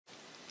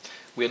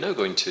We are now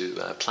going to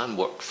plan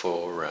work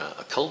for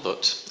a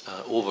culvert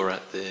over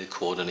at the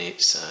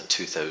coordinates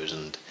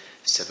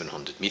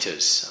 2,700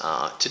 meters.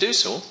 To do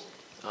so,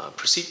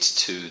 proceed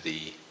to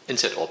the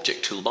Insert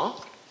Object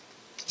toolbar,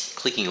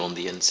 clicking on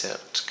the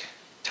Insert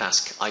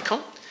Task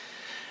icon,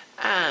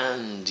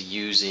 and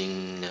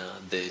using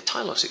the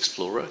TILOS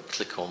Explorer,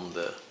 click on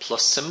the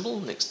plus symbol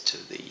next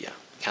to the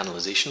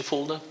canalization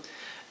folder,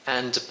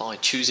 and by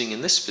choosing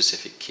in this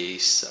specific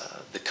case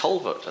the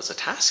culvert as a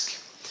task,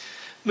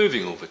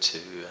 moving over to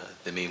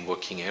the main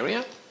working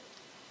area,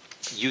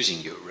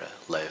 using your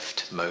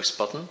left mouse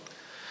button,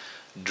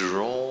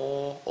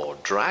 draw or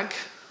drag,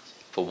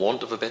 for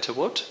want of a better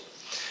word,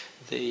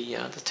 the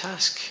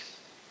task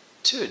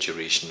to a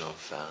duration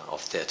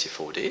of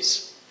 34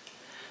 days.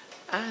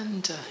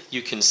 And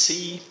you can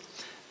see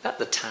that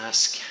the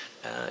task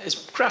is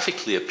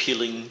graphically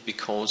appealing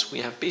because we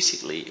have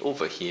basically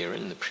over here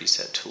in the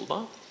preset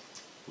toolbar,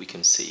 we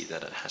can see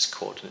that it has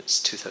coordinates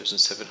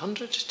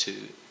 2,700 to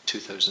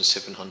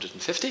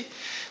 2,750.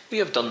 We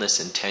have done this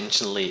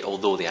intentionally,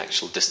 although the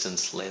actual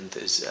distance length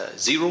is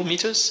 0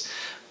 meters,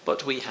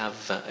 but we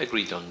have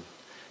agreed on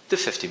the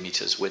 50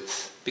 meters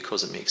width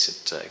because it makes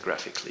it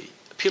graphically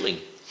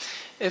appealing.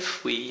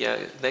 If we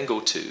then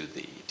go to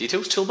the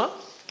Details toolbar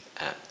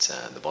at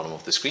the bottom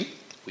of the screen,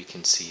 we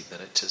can see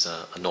that it is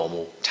a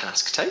normal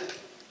task type.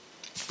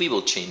 We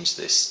will change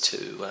this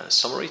to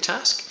Summary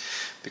Task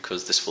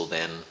because this will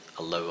then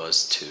allow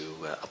us to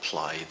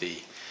apply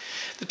the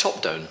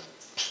top-down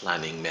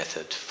planning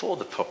method for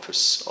the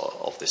purpose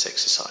of this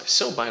exercise.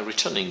 So by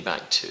returning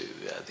back to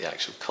the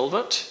actual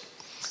culvert,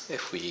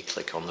 if we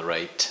click on the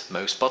right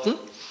mouse button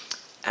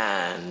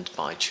and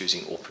by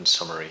choosing Open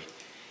Summary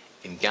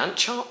in Gantt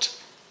chart,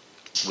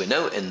 we're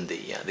now in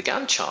the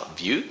Gantt chart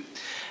view,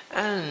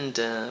 and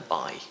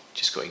by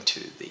just going to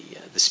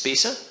the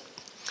spacer,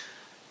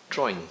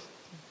 drawing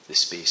the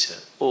spacer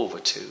over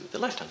to the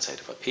left-hand side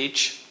of our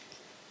page,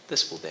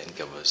 this will then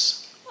give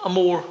us a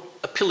more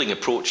appealing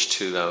approach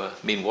to our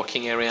main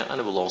working area, and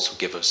it will also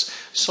give us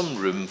some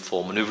room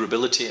for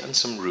manoeuvrability and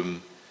some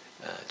room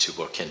to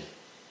work in.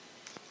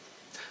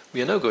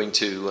 We are now going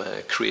to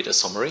create a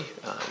summary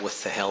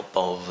with the help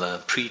of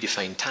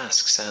predefined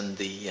tasks, and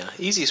the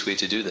easiest way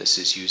to do this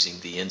is using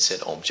the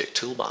Insert Object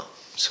toolbar.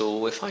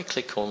 So if I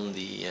click on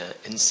the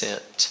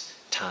Insert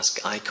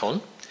Task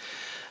icon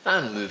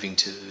and moving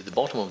to the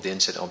bottom of the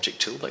Insert Object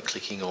tool by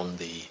clicking on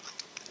the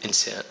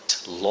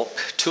Insert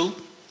Lock tool,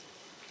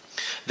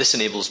 this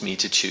enables me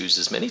to choose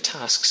as many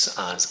tasks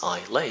as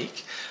I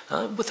like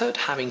without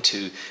having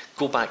to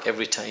go back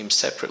every time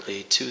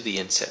separately to the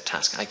Insert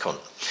Task icon.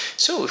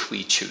 So if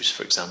we choose,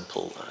 for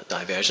example,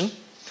 diversion,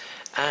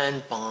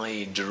 and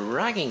by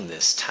dragging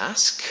this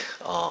task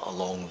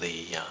along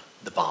the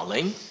bar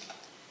line,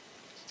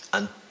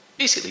 and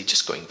basically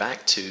just going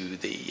back to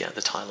the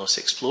TILOS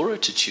Explorer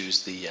to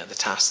choose the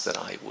task that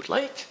I would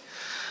like,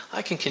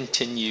 I can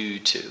continue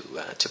to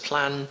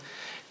plan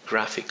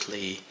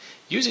graphically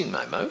using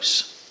my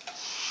mouse.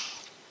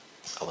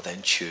 I will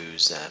then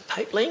choose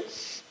pipeline.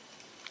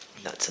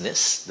 That's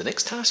the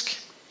next task.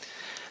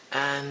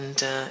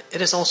 And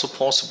it is also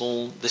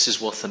possible, this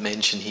is worth a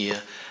mention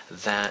here,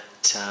 that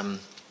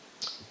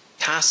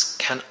tasks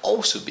can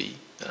also be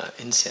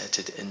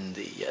inserted in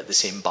the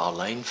same bar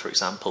line. For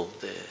example,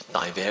 the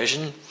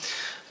diversion.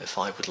 If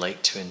I would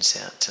like to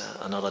insert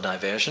another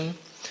diversion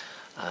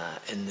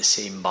in the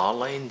same bar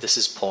line, this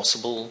is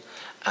possible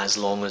as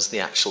long as the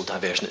actual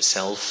diversion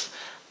itself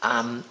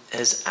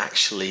is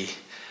actually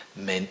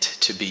meant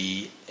to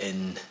be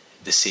in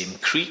the same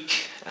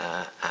creek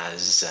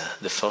as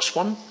the first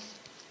one.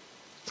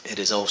 It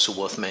is also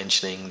worth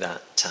mentioning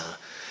that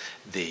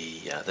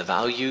the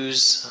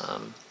values,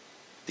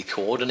 the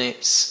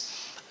coordinates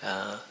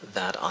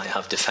that I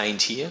have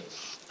defined here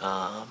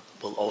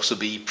will also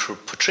be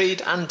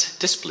portrayed and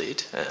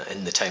displayed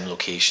in the time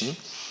location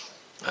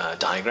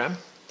diagram.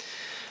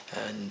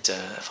 And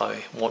if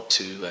I want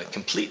to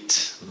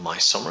complete my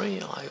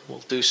summary, I will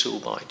do so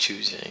by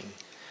choosing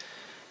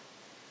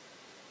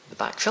the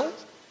backfill.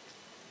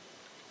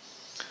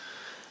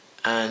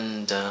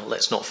 And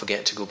let's not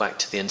forget to go back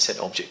to the Insert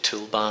Object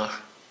toolbar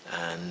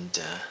and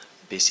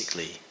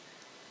basically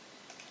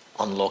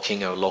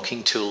unlocking our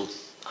locking tool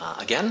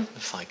again.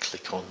 If I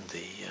click on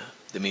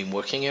the main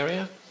working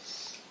area,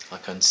 I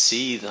can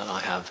see that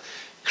I have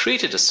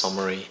created a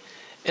summary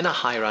in a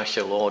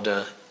hierarchical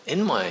order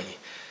in my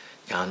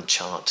Gantt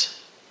chart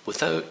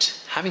without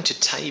having to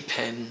type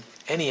in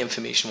any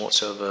information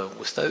whatsoever,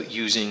 without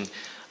using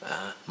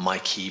my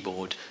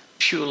keyboard,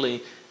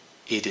 purely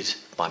aided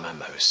by my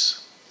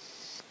mouse.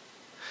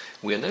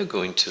 We are now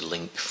going to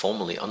link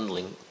formerly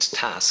unlinked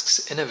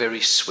tasks in a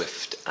very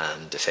swift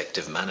and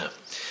effective manner.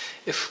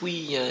 If we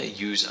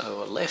use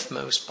our left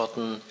mouse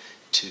button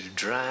to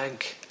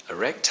drag a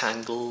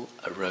rectangle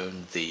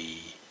around the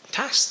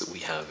task that we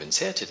have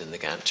inserted in the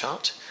Gantt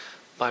chart,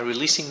 by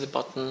releasing the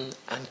button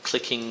and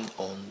clicking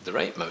on the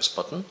right mouse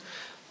button,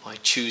 by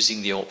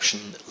choosing the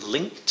option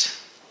Linked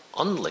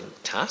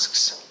Unlinked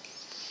Tasks,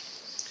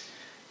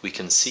 We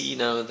can see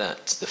now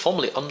that the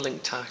formerly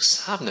unlinked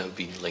tasks have now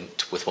been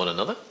linked with one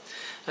another.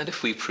 And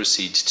if we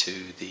proceed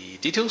to the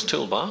Details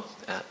toolbar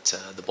at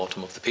the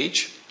bottom of the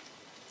page,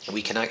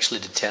 we can actually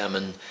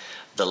determine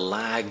the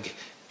lag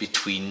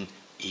between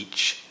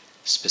each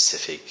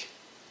specific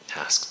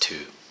task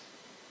too.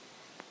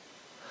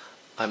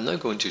 I'm now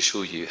going to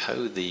show you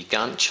how the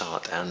Gantt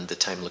chart and the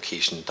time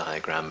location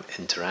diagram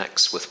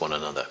interacts with one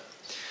another.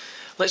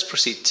 Let's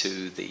proceed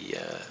to the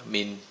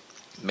main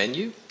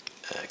menu,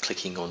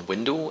 clicking on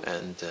Window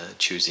and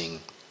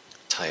choosing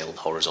Tile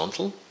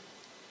Horizontal.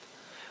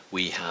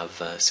 We have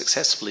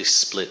successfully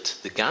split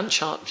the Gantt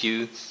chart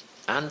view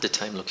and the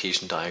time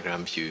location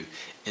diagram view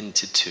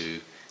into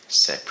two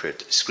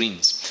separate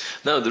screens.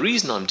 Now, the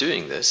reason I'm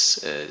doing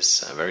this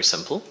is very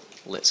simple.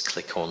 Let's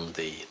click on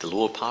the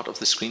lower part of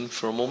the screen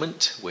for a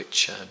moment,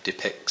 which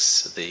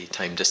depicts the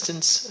time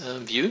distance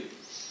view.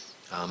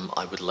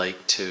 I would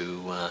like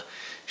to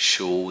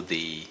show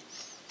the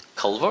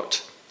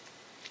culvert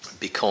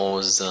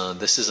because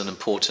this is an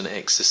important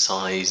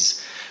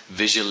exercise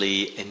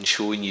visually in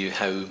showing you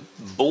how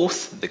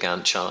both the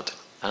Gantt chart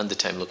and the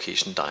time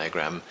location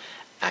diagram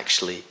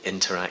actually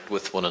interact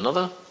with one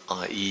another,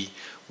 i.e.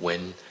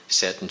 when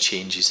certain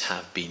changes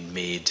have been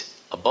made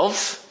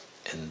above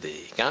in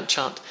the Gantt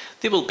chart,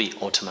 they will be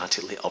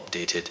automatically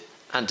updated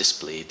and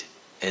displayed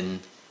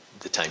in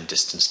the time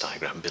distance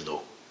diagram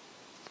below.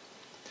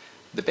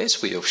 The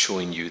best way of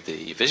showing you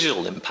the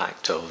visual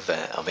impact of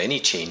any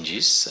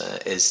changes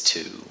is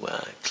to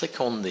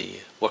click on the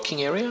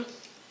working area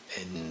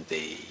in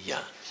the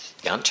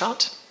Gantt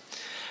chart,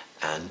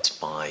 and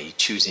by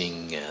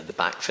choosing the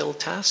backfill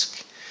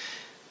task,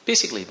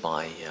 basically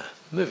by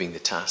moving the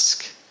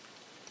task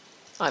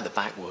either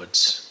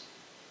backwards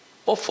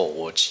or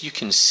forwards, you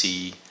can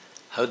see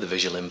how the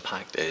visual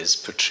impact is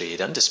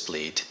portrayed and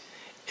displayed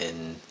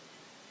in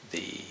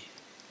the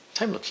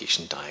time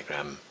location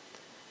diagram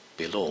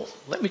below.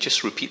 Let me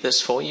just repeat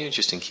this for you,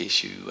 just in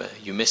case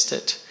you missed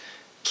it.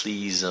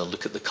 Please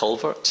look at the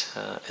culvert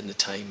in the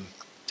time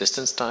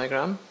distance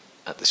diagram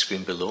at the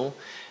screen below,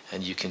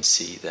 and you can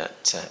see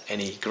that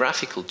any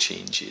graphical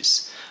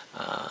changes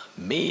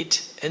made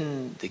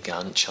in the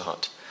Gantt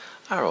chart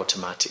are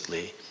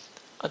automatically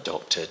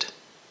adopted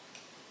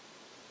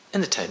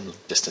in the time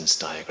distance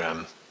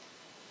diagram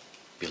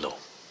below.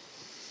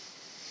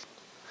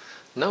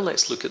 Now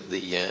let's look at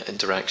the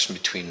interaction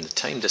between the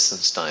time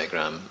distance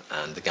diagram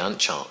and the Gantt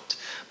chart.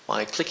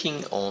 By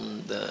clicking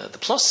on the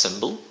plus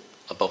symbol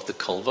above the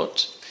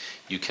culvert,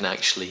 you can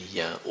actually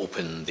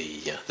open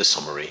the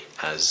summary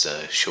as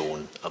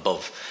shown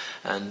above.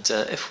 And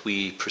if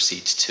we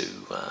proceed to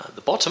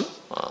the bottom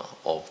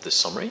of the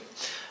summary,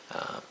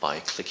 by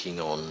clicking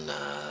on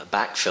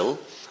backfill,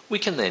 we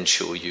can then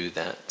show you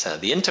that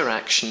the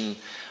interaction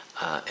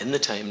in the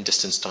time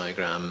distance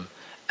diagram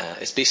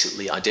is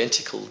basically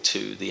identical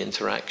to the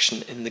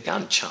interaction in the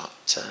Gantt chart.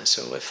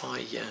 So if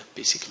I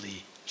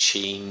basically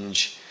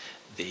change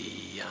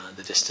the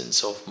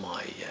distance of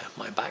my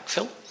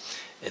backfill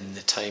in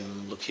the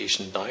time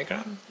location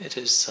diagram, it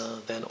is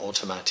then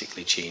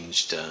automatically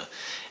changed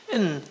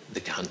in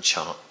the Gantt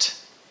chart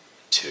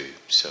too.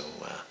 So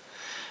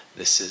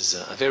this is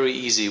a very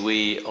easy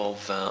way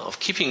of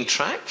keeping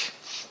track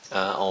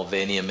of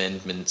any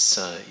amendments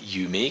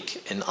you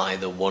make in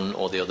either one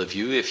or the other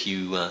view. If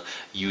you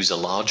use a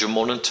larger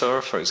monitor,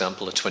 for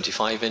example a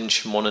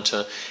 25-inch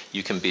monitor,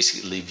 you can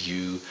basically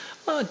view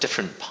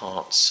different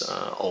parts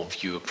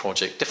of your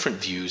project, different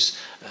views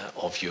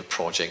of your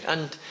project,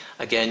 and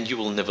again you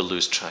will never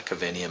lose track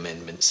of any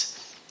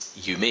amendments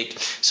you make.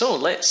 So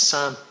let's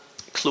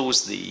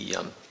close the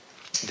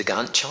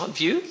Gantt chart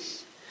view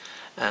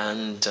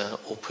and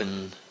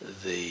open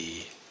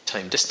the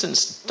time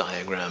distance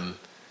diagram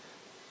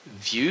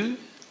view,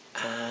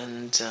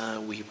 and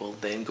we will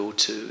then go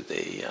to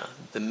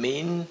the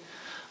main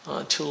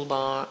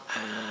toolbar,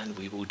 and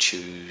we will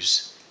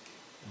choose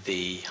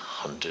the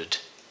 100%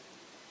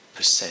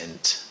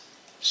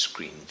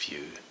 screen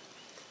view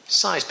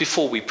size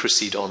before we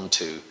proceed on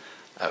to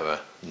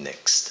our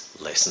next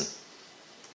lesson.